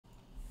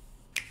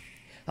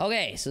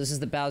Okay, so this is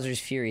the Bowser's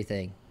Fury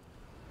thing.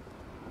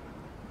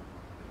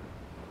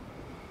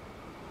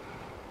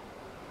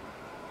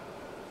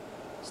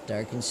 It's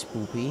dark and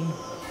spoopy.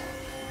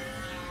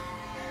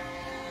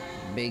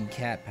 Big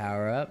cat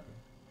power up.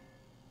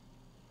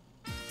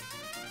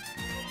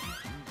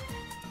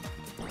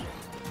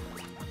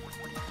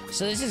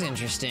 So this is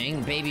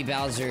interesting. Baby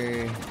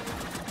Bowser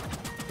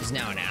is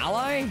now an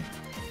ally?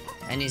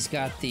 And he's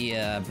got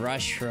the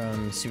brush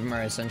from Super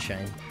Mario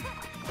Sunshine.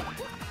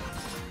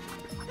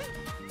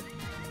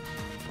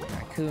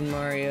 Raccoon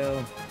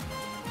Mario.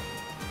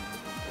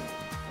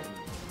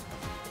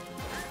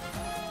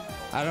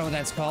 I don't know what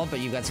that's called, but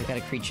you've got some kind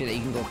of creature that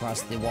you can go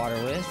across the water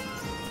with.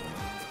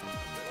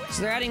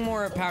 So they're adding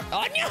more power.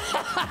 Oh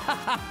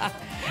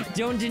no!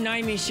 Don't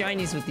deny me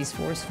shinies with these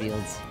force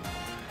fields.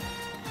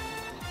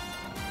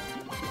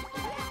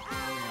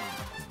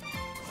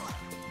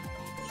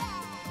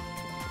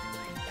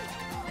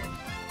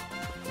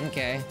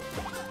 Okay.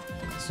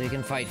 So he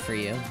can fight for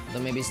you, though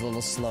maybe he's a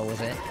little slow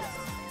with it.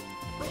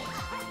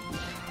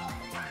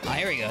 Ah,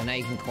 here we go. Now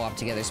you can co-op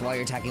together. So while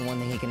you're attacking one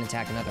thing, he can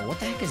attack another. What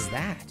the heck is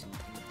that?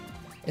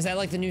 Is that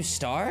like the new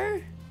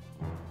star?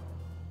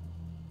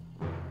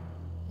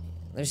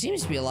 There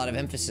seems to be a lot of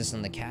emphasis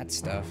on the cat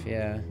stuff,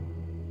 yeah.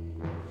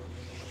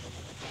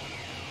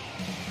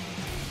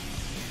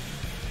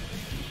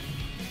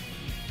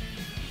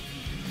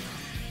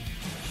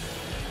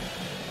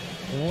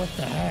 What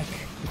the heck?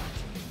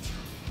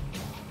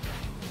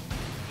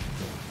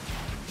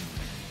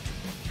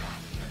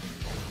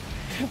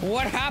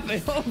 What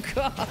happened? Oh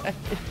gosh.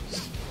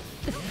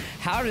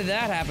 How did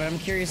that happen? I'm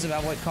curious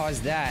about what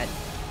caused that.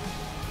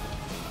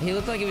 He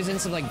looked like he was in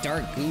some like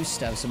dark goo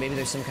stuff, so maybe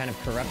there's some kind of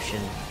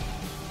corruption.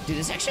 Dude,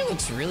 this actually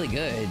looks really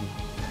good.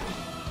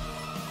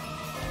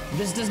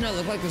 This does not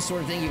look like the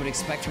sort of thing you would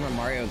expect from a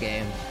Mario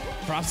game.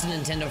 Props to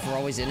Nintendo for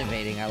always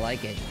innovating. I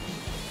like it.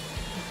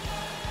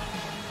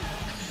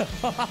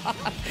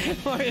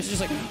 Mario's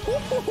just like,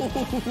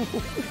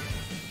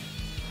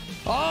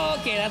 oh,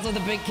 okay, that's what the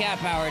big cat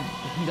power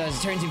does.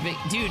 It turns you big.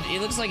 Dude, it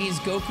looks like he's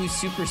Goku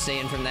Super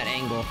Saiyan from that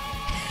angle.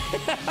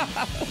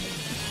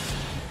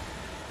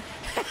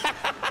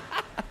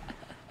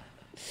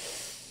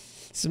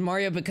 So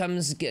Mario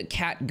becomes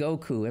Cat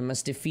Goku and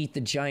must defeat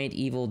the giant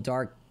evil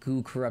dark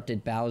goo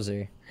corrupted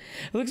Bowser.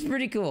 It looks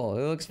pretty cool.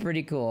 It looks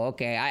pretty cool.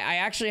 Okay, I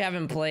actually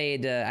haven't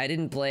played, I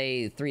didn't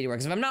play 3D World.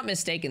 Because if I'm not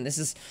mistaken, this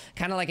is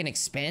kind of like an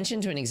expansion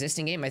to an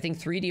existing game. I think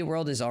 3D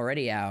World is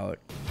already out.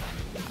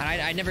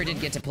 I never did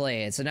get to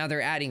play it, so now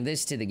they're adding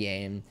this to the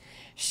game.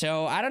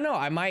 So, I don't know,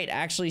 I might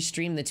actually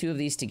stream the two of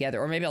these together,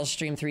 or maybe I'll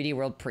stream 3D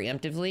World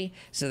preemptively,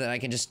 so that I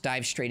can just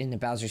dive straight into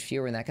Bowser's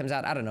Fury when that comes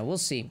out. I don't know, we'll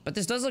see. But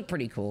this does look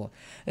pretty cool.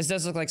 This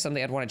does look like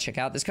something I'd want to check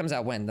out. This comes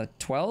out when? The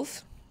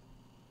 12th?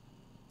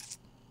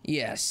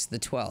 Yes, the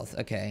 12th.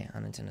 Okay,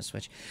 on Nintendo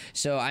Switch.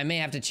 So I may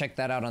have to check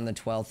that out on the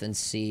 12th and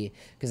see,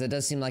 because it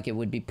does seem like it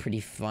would be pretty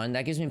fun.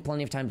 That gives me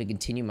plenty of time to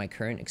continue my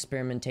current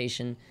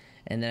experimentation,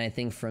 and then I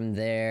think from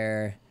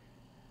there,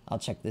 I'll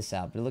check this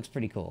out. But it looks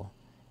pretty cool.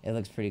 It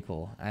looks pretty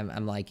cool.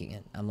 I'm liking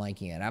it. I'm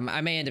liking it.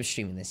 I may end up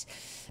streaming this.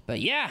 But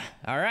yeah,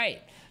 all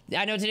right.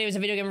 I know today was a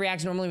video game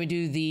reaction. Normally we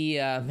do the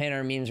fan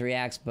art and memes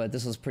reacts, but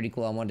this was pretty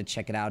cool. I wanted to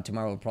check it out.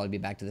 Tomorrow we'll probably be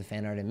back to the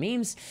fan art and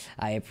memes.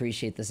 I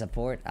appreciate the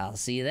support. I'll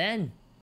see you then.